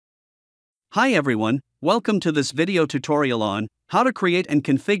Hi everyone, welcome to this video tutorial on how to create and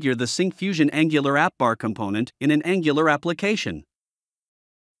configure the Syncfusion Angular AppBar component in an Angular application.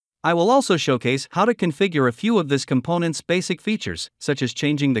 I will also showcase how to configure a few of this component's basic features, such as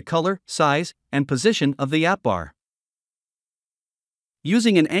changing the color, size, and position of the AppBar.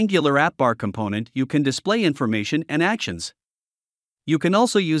 Using an Angular AppBar component, you can display information and actions. You can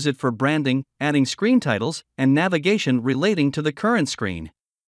also use it for branding, adding screen titles, and navigation relating to the current screen.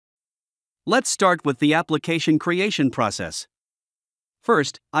 Let's start with the application creation process.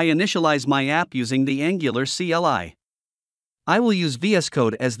 First, I initialize my app using the Angular CLI. I will use VS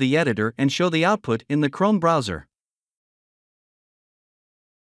Code as the editor and show the output in the Chrome browser.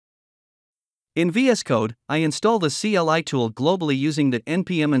 In VS Code, I install the CLI tool globally using the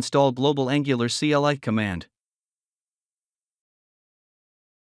npm install global Angular CLI command.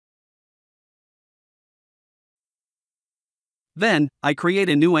 Then, I create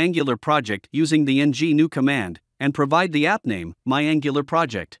a new Angular project using the ng-new command, and provide the app name, my Angular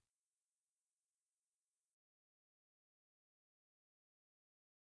project.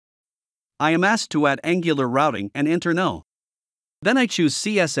 I am asked to add Angular routing and enter no. Then I choose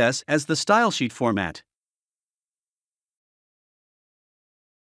CSS as the stylesheet format.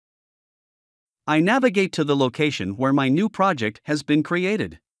 I navigate to the location where my new project has been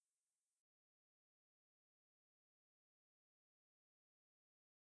created.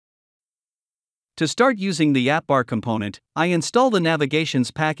 To start using the AppBar component, I install the Navigations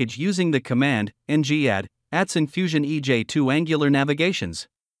package using the command ng-add Syncfusion EJ2 Angular Navigations.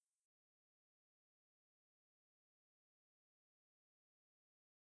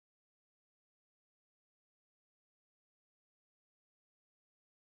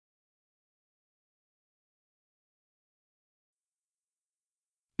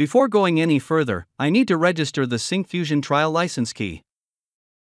 Before going any further, I need to register the Syncfusion trial license key.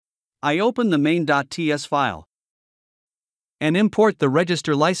 I open the main.ts file and import the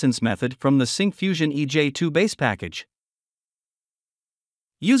register license method from the Syncfusion EJ2 base package.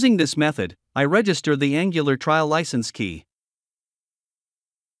 Using this method, I register the Angular trial license key.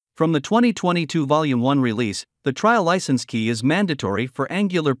 From the 2022 Volume 1 release, the trial license key is mandatory for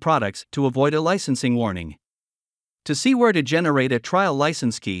Angular products to avoid a licensing warning. To see where to generate a trial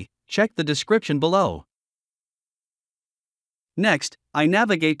license key, check the description below. Next, I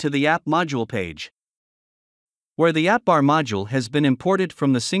navigate to the app module page, where the AppBar module has been imported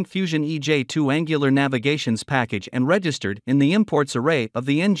from the Syncfusion EJ2 Angular Navigations package and registered in the imports array of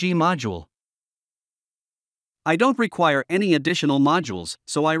the ng module. I don't require any additional modules,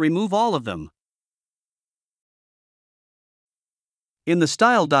 so I remove all of them. In the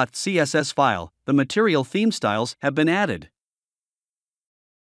style.css file, the material theme styles have been added.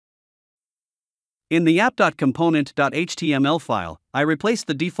 In the app.component.html file, I replace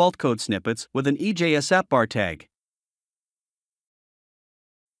the default code snippets with an EJS AppBar tag.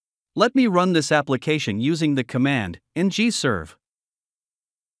 Let me run this application using the command ng-serve.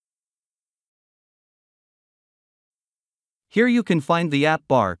 Here you can find the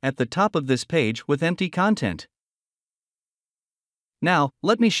AppBar at the top of this page with empty content. Now,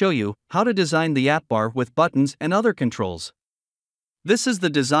 let me show you how to design the AppBar with buttons and other controls. This is the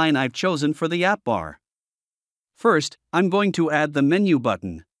design I've chosen for the AppBar. First, I'm going to add the menu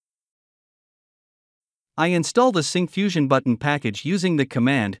button. I install the Syncfusion button package using the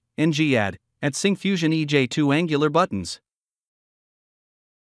command ng-add Syncfusion EJ2 Angular buttons.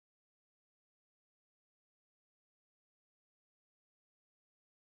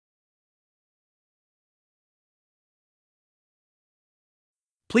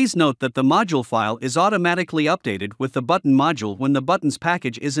 Please note that the module file is automatically updated with the button module when the buttons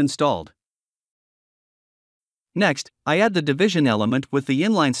package is installed. Next, I add the division element with the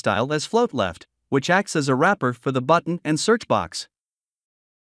inline style as float left, which acts as a wrapper for the button and search box.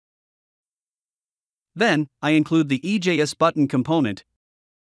 Then, I include the EJS button component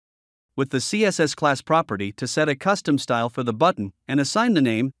with the CSS class property to set a custom style for the button and assign the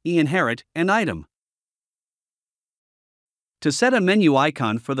name, inherit, and item. To set a menu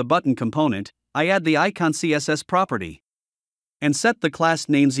icon for the button component, I add the icon CSS property and set the class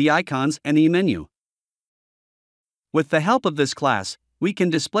names eIcons and eMenu. With the help of this class, we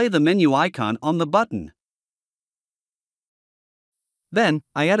can display the menu icon on the button. Then,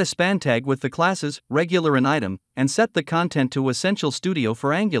 I add a span tag with the classes regular and item and set the content to Essential Studio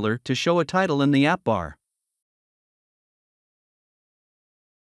for Angular to show a title in the AppBar.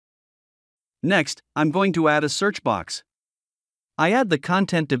 Next, I'm going to add a search box. I add the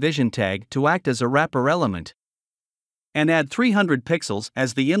content division tag to act as a wrapper element and add 300 pixels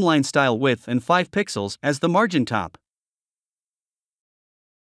as the inline style width and 5 pixels as the margin top.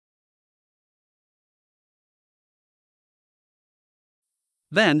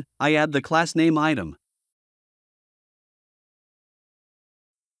 Then, I add the class name item.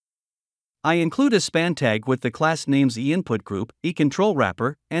 I include a span tag with the class names eInput group, eControl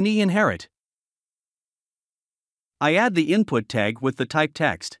wrapper, and eInherit. I add the input tag with the type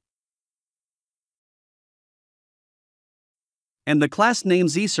text and the class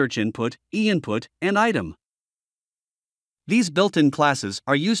names eSearchInput, eInput, and item. These built-in classes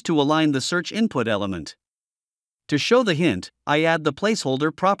are used to align the search input element. To show the hint, I add the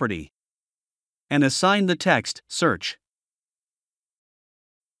placeholder property and assign the text search.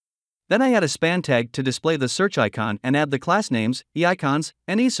 Then I add a span tag to display the search icon and add the class names, eIcons,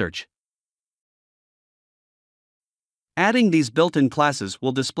 and eSearch. Adding these built-in classes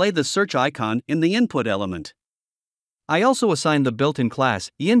will display the search icon in the input element. I also assign the built-in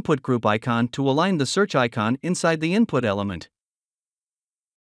class eInput group icon to align the search icon inside the input element.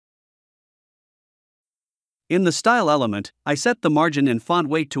 In the style element, I set the margin and font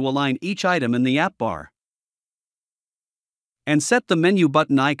weight to align each item in the app bar. And set the menu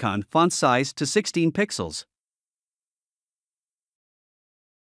button icon font size to 16 pixels.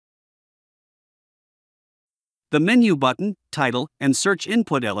 The menu button, title, and search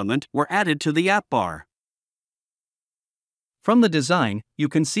input element were added to the app bar. From the design, you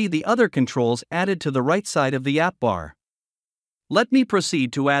can see the other controls added to the right side of the app bar. Let me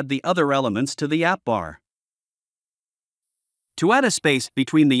proceed to add the other elements to the app bar. To add a space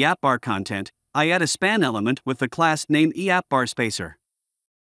between the app bar content, I add a span element with the class name eAppBarSpacer.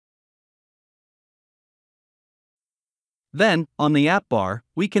 Then, on the app bar,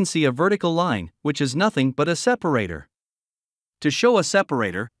 we can see a vertical line, which is nothing but a separator. To show a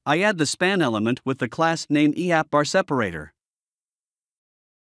separator, I add the span element with the class name eAppBarSeparator.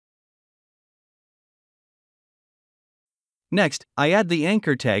 Next, I add the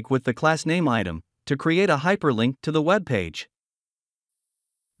anchor tag with the class name item to create a hyperlink to the web page.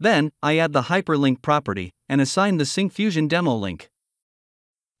 Then, I add the hyperlink property and assign the Syncfusion demo link.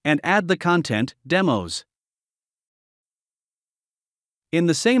 And add the content, demos. In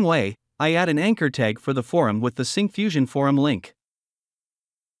the same way, I add an anchor tag for the forum with the Syncfusion forum link.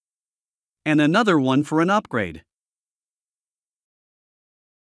 And another one for an upgrade.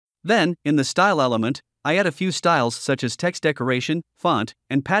 Then, in the style element, I add a few styles such as text decoration, font,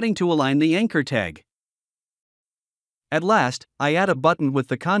 and padding to align the anchor tag. At last, I add a button with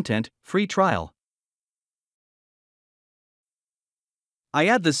the content, free trial. I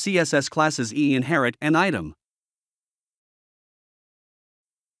add the CSS classes eInherit and item.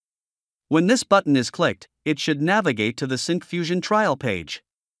 When this button is clicked, it should navigate to the Syncfusion trial page.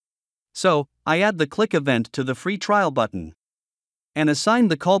 So, I add the click event to the free trial button. And assign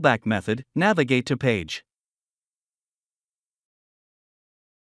the callback method, navigate to page.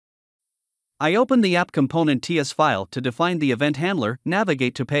 I open the app component TS file to define the event handler,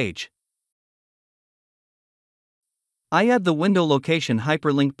 navigate to page. I add the window location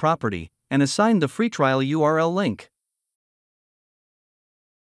hyperlink property and assign the free trial URL link.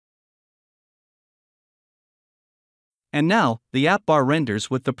 And now, the app bar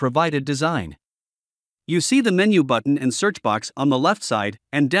renders with the provided design. You see the menu button and search box on the left side,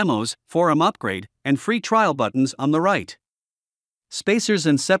 and demos, forum upgrade, and free trial buttons on the right. Spacers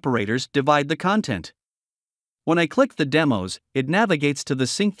and separators divide the content. When I click the demos, it navigates to the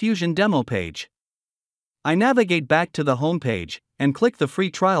Syncfusion demo page. I navigate back to the home page and click the free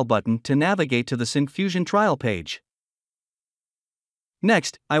trial button to navigate to the Syncfusion trial page.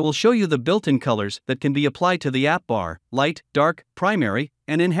 Next, I will show you the built-in colors that can be applied to the app bar: light, dark, primary,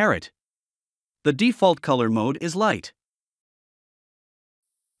 and inherit. The default color mode is light.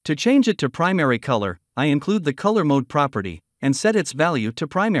 To change it to primary color, I include the colorMode property and set its value to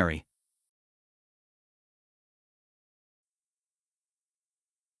primary.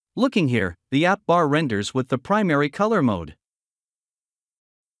 Looking here, the app bar renders with the primary color mode.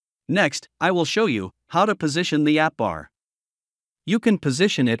 Next, I will show you how to position the app bar. You can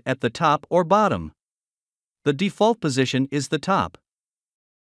position it at the top or bottom. The default position is the top.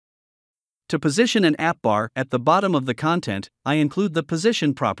 To position an app bar at the bottom of the content, I include the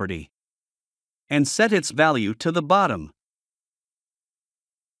position property and set its value to the bottom.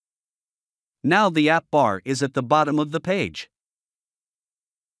 Now the app bar is at the bottom of the page.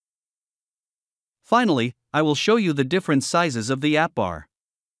 Finally, I will show you the different sizes of the app bar.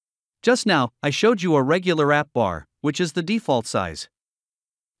 Just now, I showed you a regular app bar, which is the default size.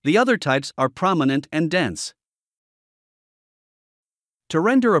 The other types are prominent and dense. To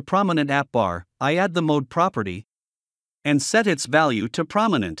render a prominent app bar, I add the mode property and set its value to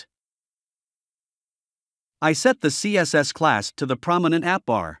prominent. I set the CSS class to the prominent app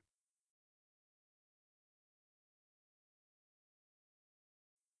bar.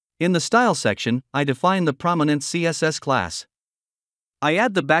 In the Style section, I define the prominent CSS class. I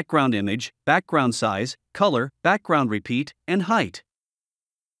add the background image, background size, color, background repeat, and height.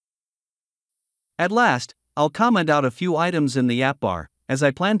 At last, I'll comment out a few items in the AppBar, as I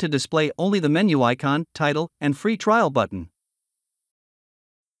plan to display only the menu icon, title, and free trial button.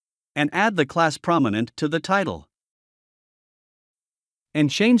 And add the class prominent to the title. And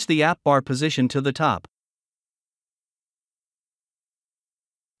change the AppBar position to the top.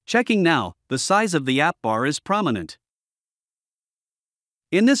 Checking now, the size of the AppBar is prominent.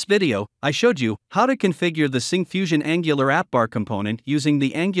 In this video, I showed you how to configure the Syncfusion Angular AppBar component using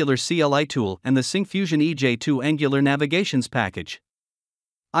the Angular CLI tool and the Syncfusion EJ2 Angular Navigations package.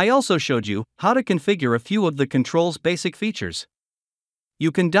 I also showed you how to configure a few of the control's basic features.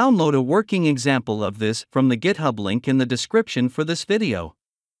 You can download a working example of this from the GitHub link in the description for this video.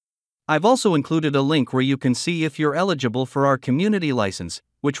 I've also included a link where you can see if you're eligible for our community license,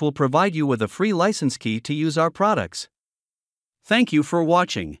 which will provide you with a free license key to use our products. Thank you for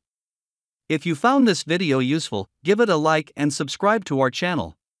watching. If you found this video useful, give it a like and subscribe to our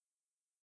channel.